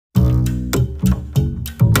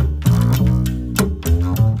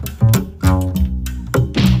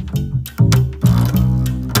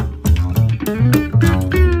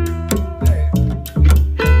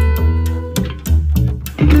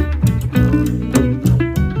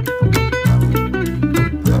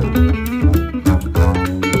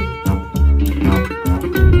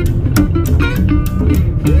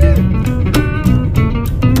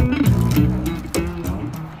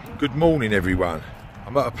Morning everyone.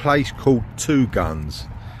 I'm at a place called Two Guns,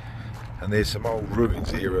 and there's some old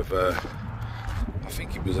ruins here of I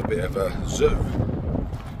think it was a bit of a zoo. Oh,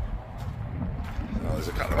 there's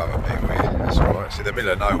a couple of other people here, that's alright, it's in the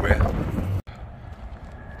middle of nowhere.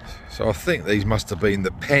 So I think these must have been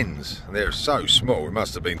the pens, and they're so small it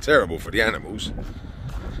must have been terrible for the animals.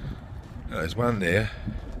 There's one there.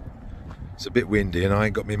 It's a bit windy and I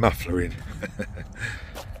ain't got my muffler in.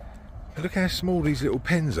 Look how small these little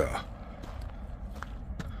pens are.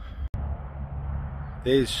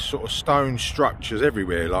 There's sort of stone structures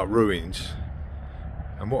everywhere, like ruins.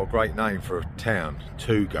 And what a great name for a town,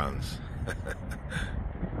 Two Guns.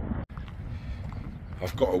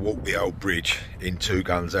 I've got to walk the old bridge in Two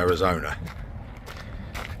Guns, Arizona.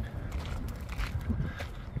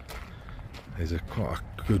 There's quite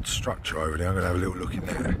a good structure over there. I'm going to have a little look in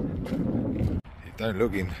there. It don't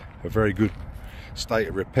look in a very good state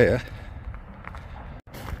of repair.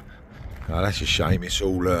 Oh, that's a shame. It's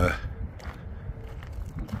all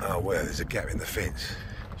oh well, there's a gap in the fence.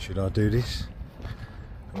 Should I do this?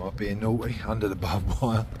 Am I being naughty? Under the barbed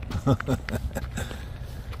wire.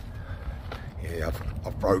 Yeah,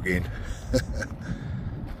 I've broke in.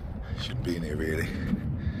 Shouldn't be in here really.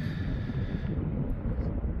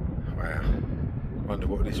 Wow. Wonder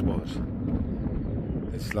what this was.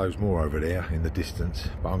 There's loads more over there in the distance,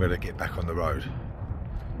 but I'm going to get back on the road.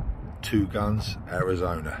 Two Guns,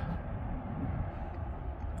 Arizona.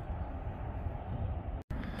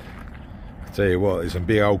 I tell you what, there's some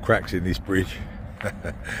big old cracks in this bridge.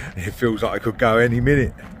 It feels like it could go any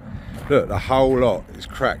minute. Look, the whole lot is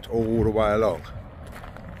cracked all the way along.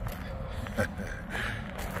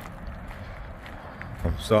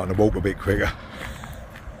 I'm starting to walk a bit quicker.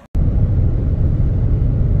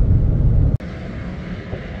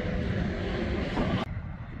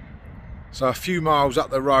 So a few miles up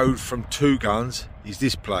the road from Two Guns is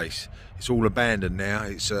this place. It's all abandoned now.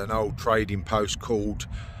 It's an old trading post called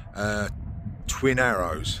Twin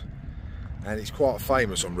Arrows, and it's quite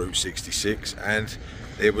famous on Route 66, and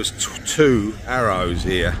there was two arrows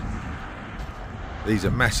here. These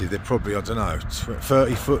are massive. They're probably, I don't know,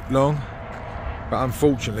 30 foot long, but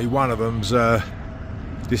unfortunately one of them's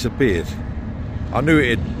disappeared. I knew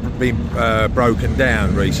it had been broken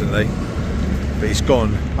down recently, but it's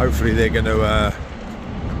gone. Hopefully they're going to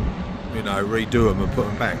you know, redo them and put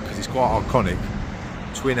them back, because it's quite iconic.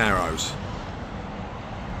 Twin arrows.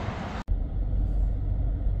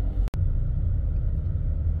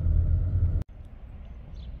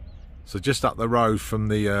 So just up the road from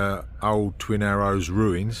the old Twin Arrows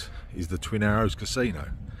ruins is the Twin Arrows Casino.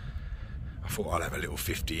 I thought I'd have a little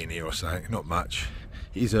 50 in here or something, not much.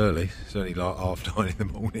 It is early, it's only like 9:30 in the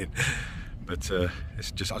morning, but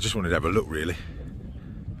it's just, I just wanted to have a look really.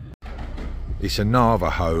 It's a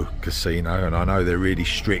Navajo casino, and I know they're really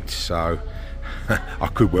strict, so I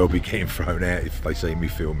could well be getting thrown out if they see me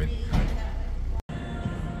filming.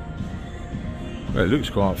 Well, it looks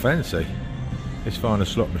quite fancy. Let's find a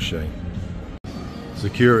slot machine.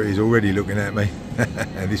 Security's already looking at me,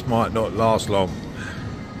 and this might not last long.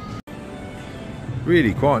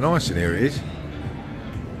 Really quite nice in here it is.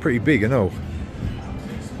 Pretty big and all.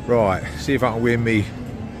 Right, see if I can win me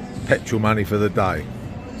petrol money for the day.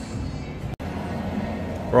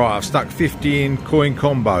 Right, I've stuck 50 in coin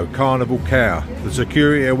combo, Carnival Cow. The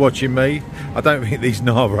security are watching me. I don't think these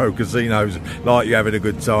Navajo casinos like you having a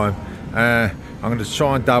good time. I'm going to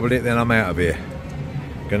try and double it, then I'm out of here.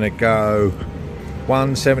 Gonna go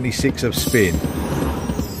 176 of spin.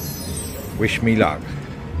 Wish me luck.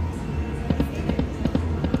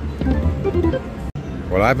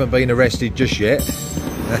 Well, I haven't been arrested just yet.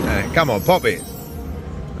 Come on, pop it.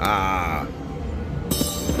 Ah.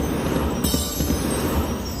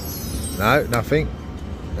 No, nothing.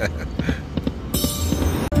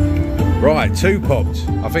 Right, two popped.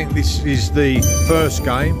 I think this is the first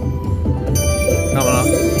game. Come on up.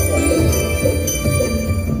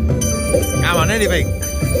 Come on, anything.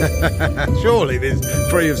 Surely there's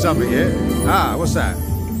three of something here. Ah, what's that?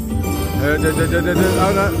 Oh no,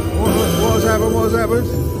 what has happened? What has happened?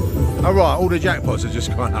 Oh right, all the jackpots have just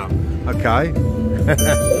gone up. Okay.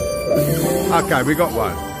 Okay, we got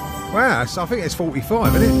one. Wow, I think it's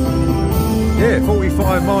 45, isn't it? Yeah,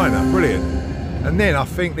 45 minor, brilliant. And then I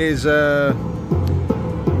think there's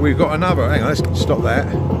we've got another. Hang on, let's stop that.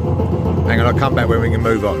 Hang on, I'll come back when we can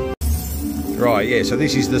move on. Right, yeah, so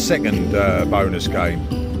this is the second bonus game.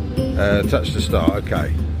 Touch to start,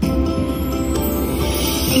 okay.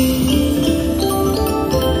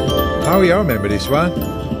 Oh yeah, I remember this one.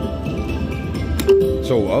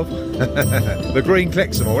 Sort of. The green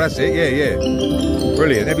collects them all, that's it, yeah, yeah.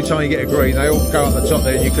 Brilliant, every time you get a green, they all go up the top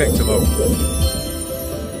there and you collect them all.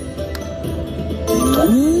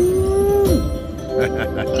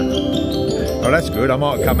 Oh, that's good. I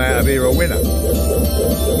might come out of here a winner.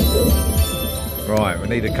 Right, we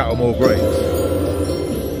need a couple more greens.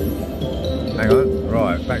 Hang on.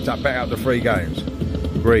 Right, back up to 3 games.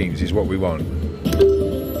 Greens is what we want.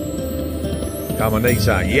 Come on,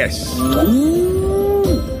 Nisa. Yes.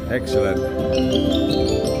 Excellent.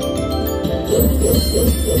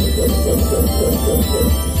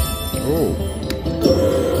 Ooh.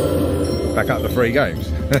 Back up to 3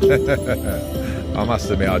 games. I must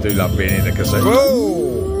admit, I do love being in the casino.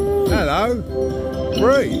 Whoa! Hello.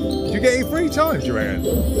 3. Did you get it 3 times, you reckon?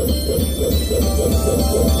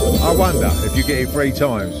 I wonder if you get it 3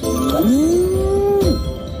 times.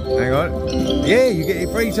 Hang on. Yeah, you get it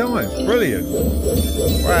 3 times. Brilliant.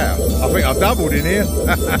 Wow. I think I've doubled in here.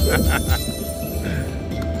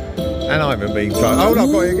 And I haven't been trying. Oh,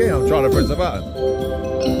 I've got it again. I'm trying to press the button.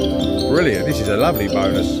 Brilliant. This is a lovely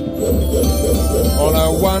bonus. On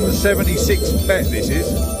a 176 bet, this is.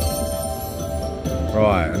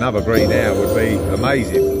 Right, another green now would be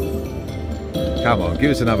amazing. Come on,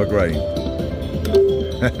 give us another green.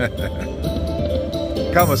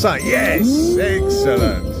 Come on, son. Yes!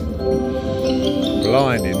 Excellent.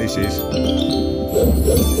 Blinding, this is.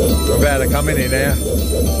 We're about to come in here now.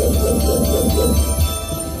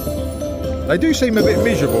 They do seem a bit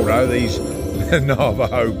miserable, though, these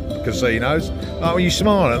Navajo casinos. Like when you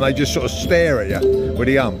smile and they just sort of stare at you with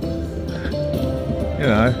the ump. You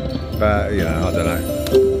know, but, you know, I don't know.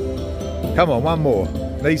 Come on, one more.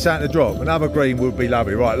 Need something to drop. Another green would be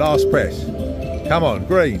lovely. Right, last press. Come on,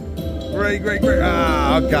 green. Green, green, green.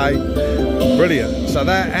 Ah, okay. Brilliant. So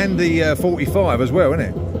that and the 45 as well, isn't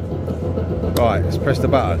it? Right, let's press the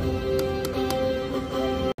button.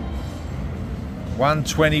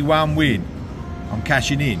 121 win. I'm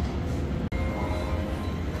cashing in.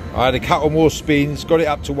 I had a couple more spins, got it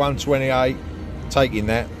up to 128, taking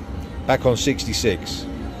that, back on 66.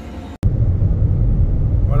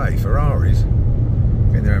 Well, hey, Ferraris,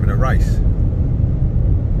 I think they're having a race.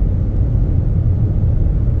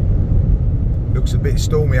 Looks a bit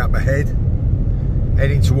stormy up ahead,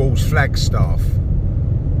 heading towards Flagstaff.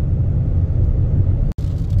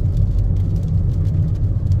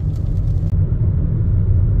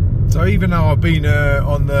 So even though I've been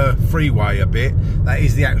on the freeway a bit, that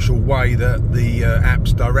is the actual way that the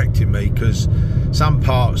app's directing me, because some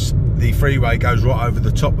parts the freeway goes right over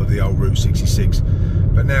the top of the old Route 66,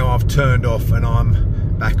 but now I've turned off and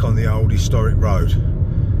I'm back on the old historic road,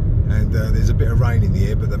 and there's a bit of rain in the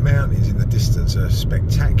air, but the mountains in the distance are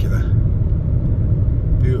spectacular.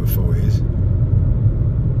 Beautiful it is.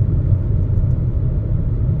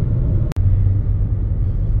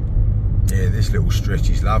 Yeah, this little stretch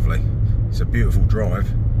is lovely. It's a beautiful drive.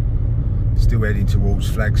 Still heading towards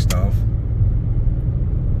Flagstaff.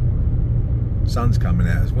 Sun's coming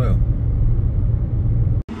out as well.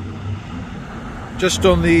 Just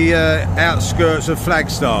on the outskirts of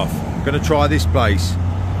Flagstaff. I'm going to try this place.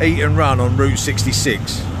 Eat and Run on Route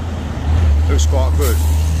 66. Looks quite good.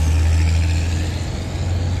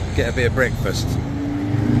 Get a bit of breakfast.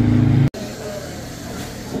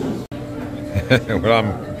 Well,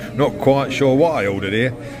 I'm not quite sure what I ordered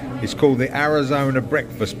here. It's called the Arizona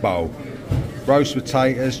Breakfast Bowl. Roast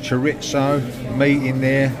potatoes, chorizo, meat in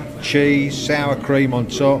there, cheese, sour cream on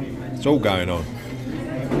top. It's all going on.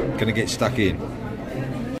 Gonna get stuck in.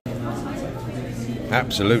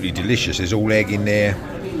 Absolutely delicious. There's all egg in there,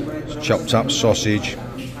 chopped up sausage.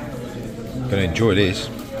 Gonna enjoy this.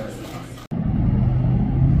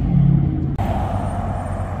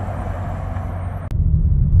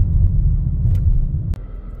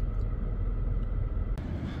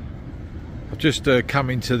 Just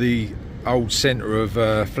come into the old centre of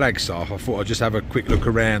Flagstaff. I thought I'd just have a quick look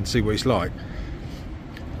around, see what it's like.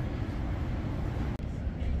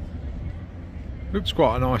 Looks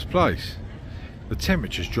quite a nice place. The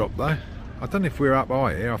temperature's dropped though. I don't know if we're up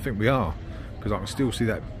high here. I think we are, because I can still see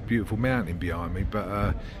that beautiful mountain behind me,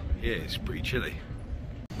 but yeah, it's pretty chilly.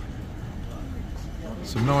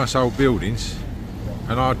 Some nice old buildings,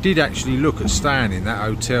 and I did actually look at staying in that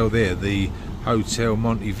hotel there, the Hotel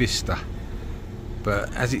Monte Vista.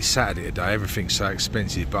 But as it's Saturday today, everything's so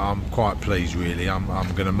expensive, but I'm quite pleased really. I'm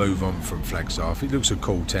going to move on from Flagstaff. It looks a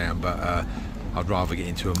cool town, but I'd rather get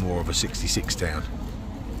into a more of a 66 town.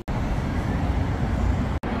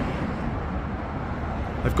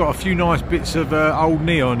 They've got a few nice bits of old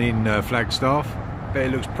neon in Flagstaff. Bet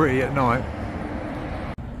it looks pretty at night.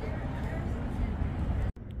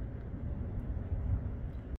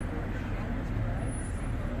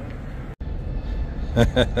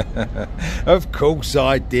 Of course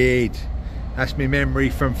I did. That's my memory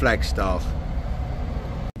from Flagstaff.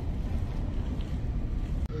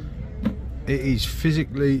 It is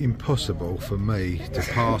physically impossible for me to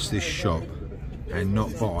pass this shop and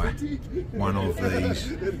not buy one of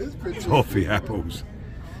these toffee apples.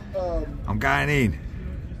 I'm going in.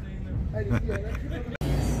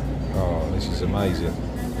 Oh, this is amazing.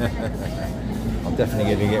 I'm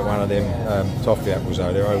definitely going to get one of them toffee apples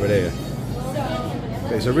though, they're over there.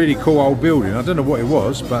 But it's a really cool old building. I don't know what it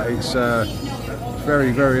was, but it's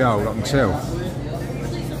very, very old, I can tell.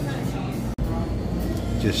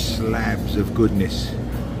 Just slabs of goodness.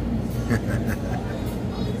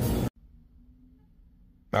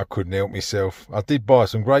 I couldn't help myself. I did buy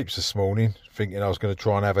some grapes this morning, thinking I was going to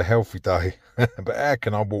try and have a healthy day. But how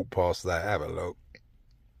can I walk past that? Have a look.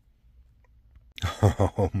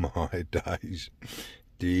 Oh my days.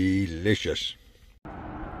 Delicious.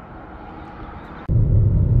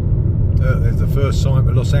 There's the first sign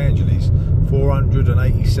of Los Angeles.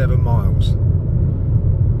 487 miles.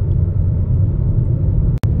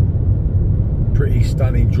 Pretty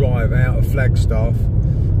stunning drive out of Flagstaff.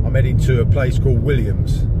 I'm heading to a place called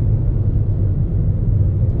Williams.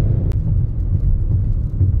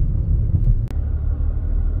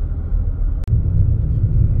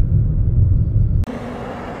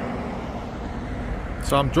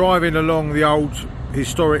 So I'm driving along the old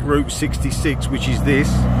historic Route 66, which is this.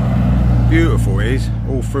 Beautiful it is,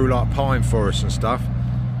 all through like pine forests and stuff.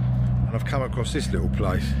 And I've come across this little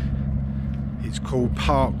place. It's called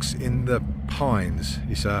Parks in the Pines.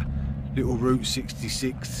 It's a little Route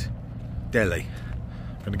 66 deli.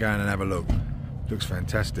 I'm going to go in and have a look. Looks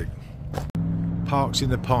fantastic. Parks in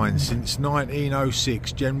the Pines, since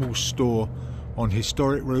 1906, general store on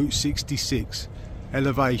historic Route 66.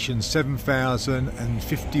 Elevation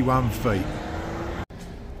 7,051 feet.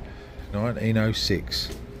 1906.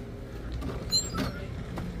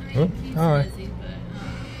 Oh, hi.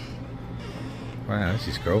 Wow, this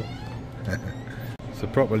is cool. It's a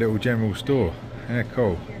proper little general store. How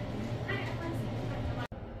cool.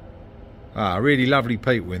 Really lovely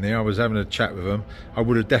people in there. I was having a chat with them. I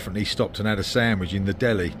would have definitely stopped and had a sandwich in the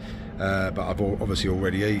deli, but I've obviously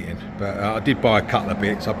already eaten. But I did buy a couple of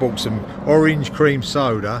bits. I bought some orange cream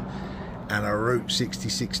soda and a Route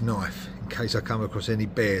 66 knife in case I come across any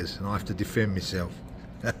bears and I have to defend myself.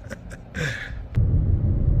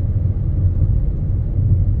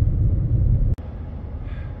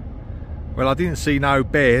 Well, I didn't see no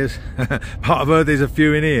bears, but I've heard there's a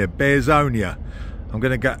few in here. Bearsonia. I'm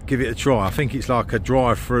going to give it a try. I think it's like a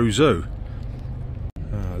drive-through zoo.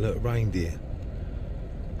 Oh, look, reindeer.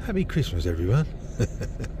 Happy Christmas, everyone.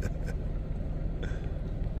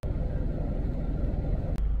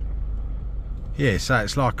 Yeah, so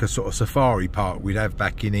it's like a sort of safari park we'd have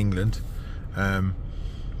back in England. You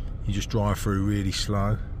just drive through really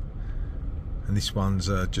slow. And this one's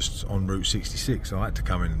just on Route 66, so I had to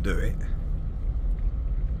come in and do it.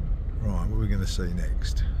 Right, what are we going to see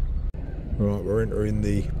next? Right, we're entering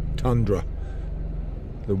the tundra.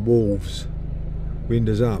 The wolves.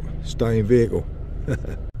 Windows up. Stay in vehicle.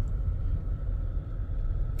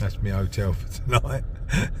 That's my hotel for tonight.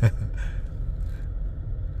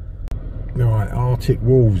 Right, Arctic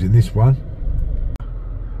wolves in this one.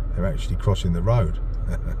 They're actually crossing the road.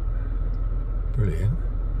 Brilliant.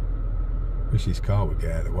 Wish this car would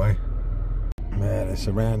get out of the way. Man, they're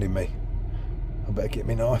surrounding me. I better get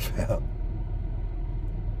my knife out.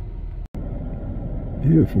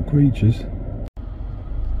 Beautiful creatures.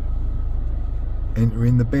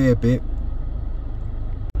 Entering the bear bit.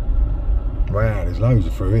 Wow, there's loads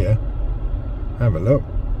of through here. Have a look.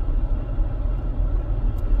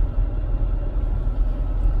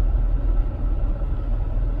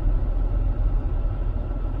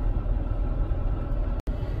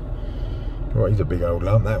 Oh, he's a big old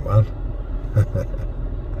lump, that one.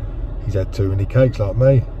 He's had too many cakes like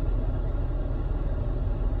me.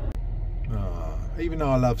 Even though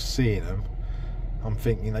I love seeing them, I'm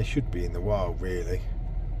thinking they should be in the wild, really.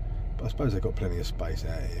 But I suppose they've got plenty of space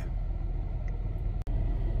out here.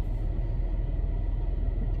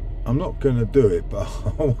 I'm not going to do it, but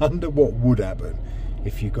I wonder what would happen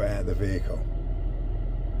if you got out of the vehicle.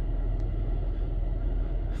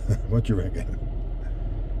 What do you reckon?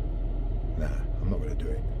 Nah, I'm not going to do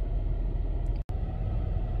it.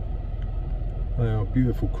 They are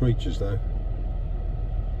beautiful creatures though.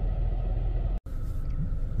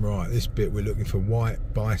 Right, this bit we're looking for white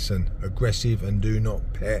bison, aggressive and do not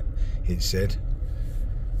pet, it said.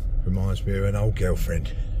 Reminds me of an old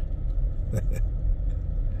girlfriend.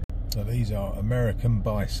 So these are American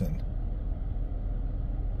bison.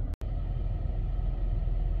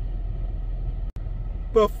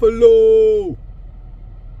 Buffalo!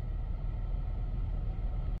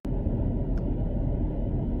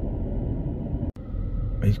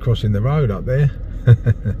 He's crossing the road up there.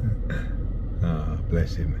 Ah,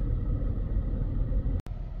 bless him.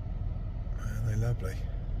 Man, they're lovely.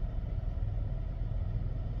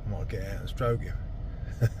 I might get out and stroke him.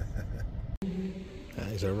 That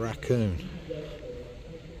is a raccoon.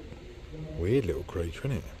 Weird little creature,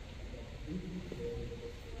 isn't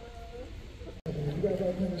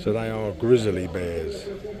it? So they are grizzly bears.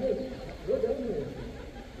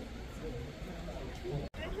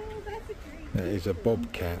 That is a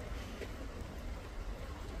bobcat.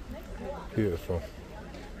 Beautiful.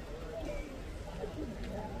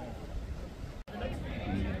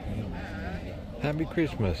 Happy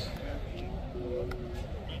Christmas.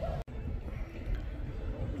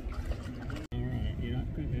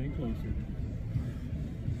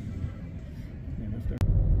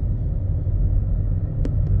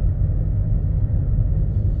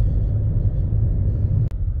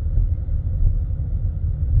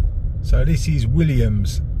 So this is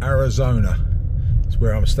Williams, Arizona. It's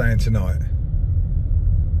where I'm staying tonight.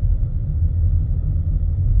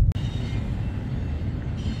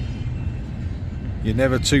 You're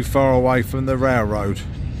never too far away from the railroad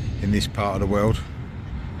in this part of the world.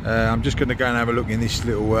 I'm just going to go and have a look in this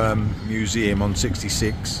little museum on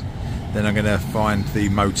 66. Then I'm going to find the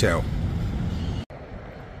motel.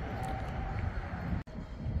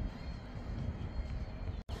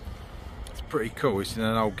 Pretty cool. It's in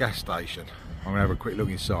an old gas station. I'm gonna have a quick look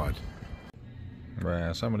inside.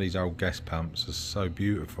 Wow, some of these old gas pumps are so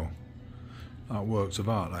beautiful, like works of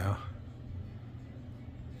art they are.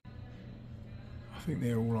 I think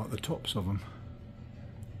they're all like the tops of them.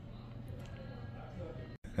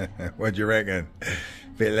 What do you reckon?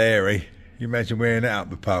 Bit leery. You imagine wearing that up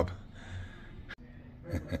the pub?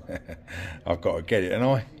 I've got to get it, haven't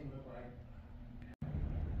I?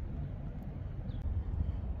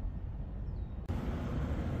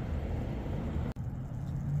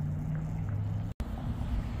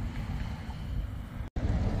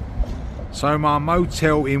 So my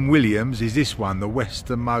motel in Williams is this one, the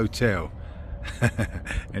Western Motel.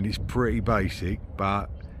 And it's pretty basic, but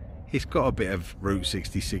it's got a bit of Route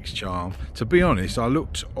 66 charm. To be honest, I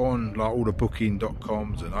looked on like all the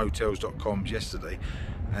booking.coms and hotels.coms yesterday,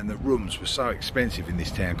 and the rooms were so expensive in this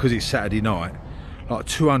town because it's Saturday night, like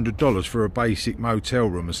 $200 for a basic motel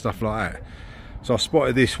room and stuff like that. So I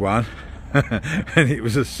spotted this one and it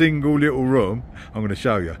was a single little room. I'm going to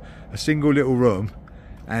show you a single little room,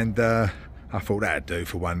 and I thought that'd do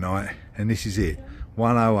for one night, and this is it,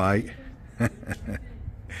 108.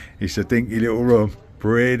 It's a dinky little room,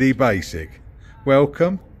 pretty basic.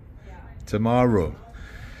 Welcome to my room.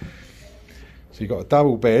 So you've got a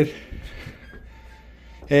double bed,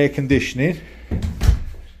 air conditioning,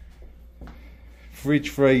 fridge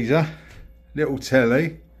freezer, little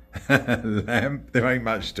telly, lamp. There ain't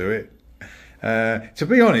much to it. To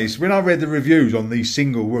be honest, when I read the reviews on these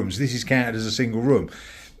single rooms, this is counted as a single room.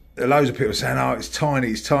 Loads of people saying, oh, it's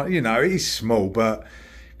tiny, you know, it is small, but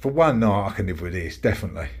for one night I can live with this,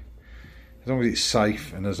 definitely. As long as it's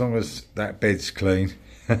safe and as long as that bed's clean,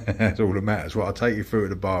 that's all that matters. Well, I'll take you through to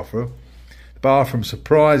the bathroom. The bathroom's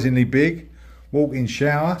surprisingly big, walk-in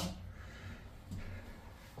shower,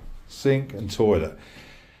 sink and toilet.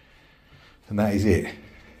 And that is it.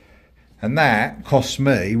 And that cost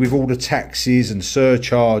me, with all the taxes and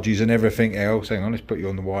surcharges and everything else, hang on, let's put you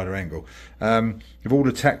on the wider angle. With all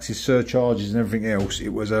the taxes, surcharges and everything else, it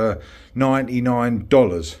was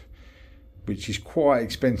 $99, which is quite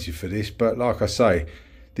expensive for this. But like I say,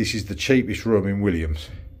 this is the cheapest room in Williams.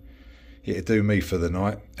 It'll do me for the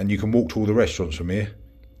night. And you can walk to all the restaurants from here.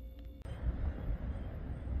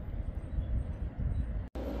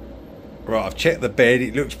 Right, I've checked the bed,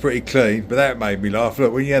 it looks pretty clean, but that made me laugh.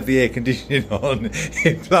 Look, when you have the air conditioning on,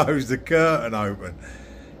 it blows the curtain open.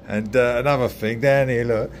 And another thing, down here,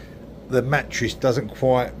 look, the mattress doesn't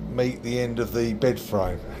quite meet the end of the bed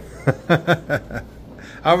frame.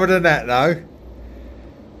 Other than that, though,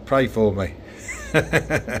 pray for me.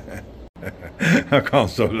 I can't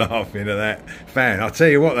stop laughing at that fan. I'll tell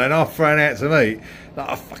you what, then, I've thrown out to eat like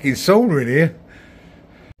a fucking sauna in here.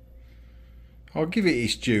 I'll give it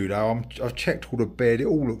its due though. I've checked all the bed, it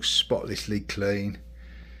all looks spotlessly clean.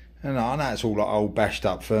 And I know it's all like old bashed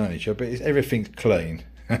up furniture, but everything's clean.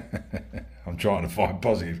 I'm trying to find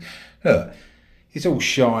positive. Look, it's all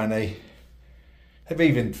shiny. They've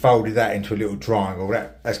even folded that into a little triangle.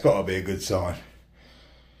 That's got to be a good sign.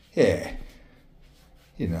 Yeah,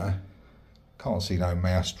 you know, can't see no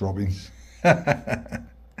mouse droppings.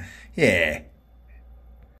 Yeah.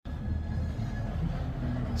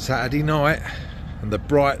 Saturday night and the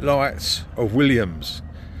bright lights of Williams.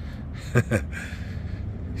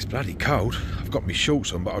 It's bloody cold. I've got my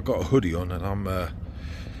shorts on, but I've got a hoodie on, and I'm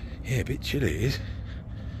Yeah, a bit chilly it is.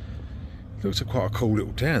 Looks like quite a cool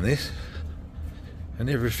little town this, and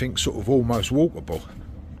everything's sort of almost walkable.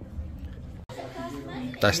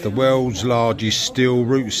 That's the world's largest steel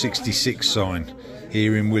Route 66 sign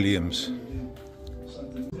here in Williams.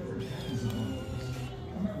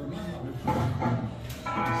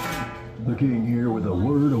 The King here with a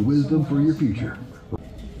word of wisdom for your future.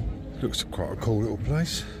 Looks quite a cool little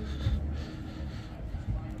place.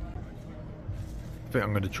 I think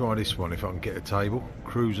I'm going to try this one if I can get a table.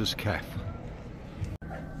 Cruiser's Cafe.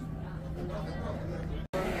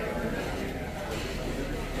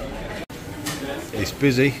 It's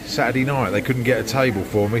busy. Saturday night they couldn't get a table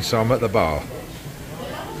for me, so I'm at the bar.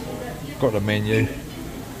 Got the menu.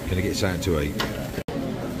 Gonna get something to eat.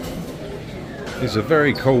 It's a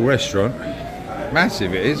very cool restaurant.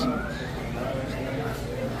 Massive it is.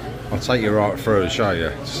 I'll take you right through to show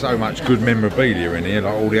you. So much good memorabilia in here,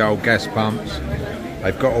 like all the old gas pumps.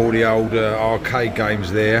 They've got all the old arcade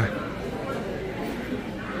games there.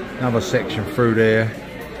 Another section through there.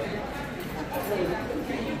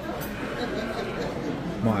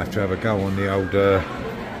 Might have to have a go on the old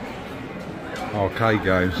arcade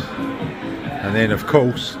games. And then of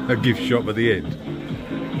course a gift shop at the end.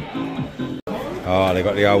 Oh, they've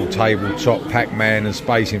got the old tabletop Pac-Man and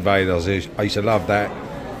Space Invaders. I used to love that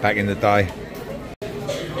back in the day.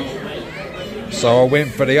 So I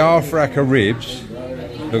went for the half rack of ribs.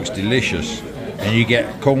 Looks delicious. And you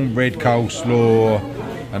get cornbread, coleslaw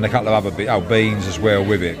and a couple of other beans as well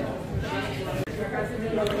with it.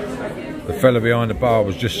 The fella behind the bar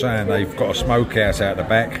was just saying they've got a smokehouse out the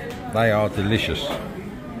back. They are delicious.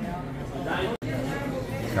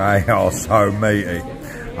 They are so meaty.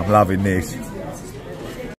 I'm loving this.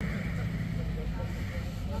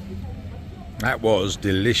 That was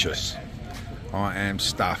delicious. I am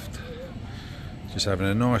stuffed. Just having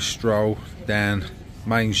a nice stroll down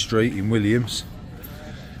Main Street in Williams.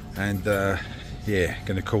 And yeah,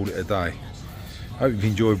 gonna call it a day. Hope you've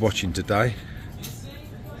enjoyed watching today.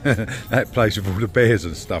 That place with all the bears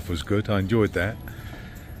and stuff was good. I enjoyed that.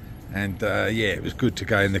 And yeah, it was good to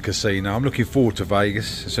go in the casino. I'm looking forward to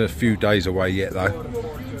Vegas. It's a few days away yet though.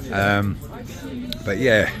 But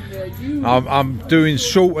yeah, I'm doing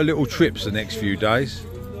shorter little trips the next few days.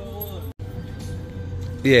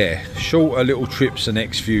 Yeah, shorter little trips the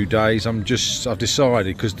next few days. I've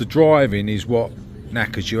decided, because the driving is what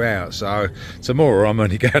knackers you out. So tomorrow I'm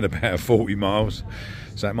only going about 40 miles.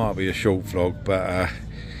 So it might be a short vlog, but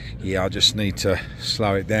yeah, I just need to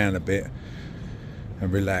slow it down a bit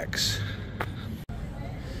and relax.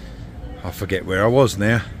 I forget where I was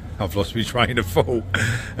now. I've lost my train of thought.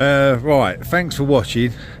 Right, thanks for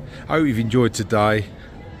watching. I hope you've enjoyed today.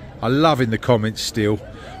 I love in the comments still.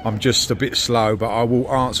 I'm just a bit slow, but I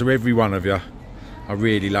will answer every one of you. I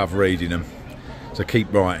really love reading them, so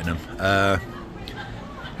keep writing them.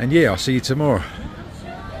 And yeah, I'll see you tomorrow.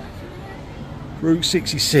 Route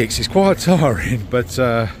 66 is quite tiring, but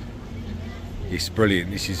it's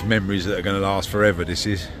brilliant. This is memories that are going to last forever. This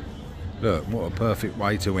is, look, what a perfect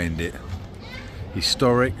way to end it.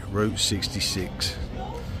 Historic Route 66.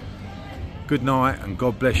 Good night and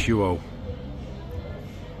God bless you all.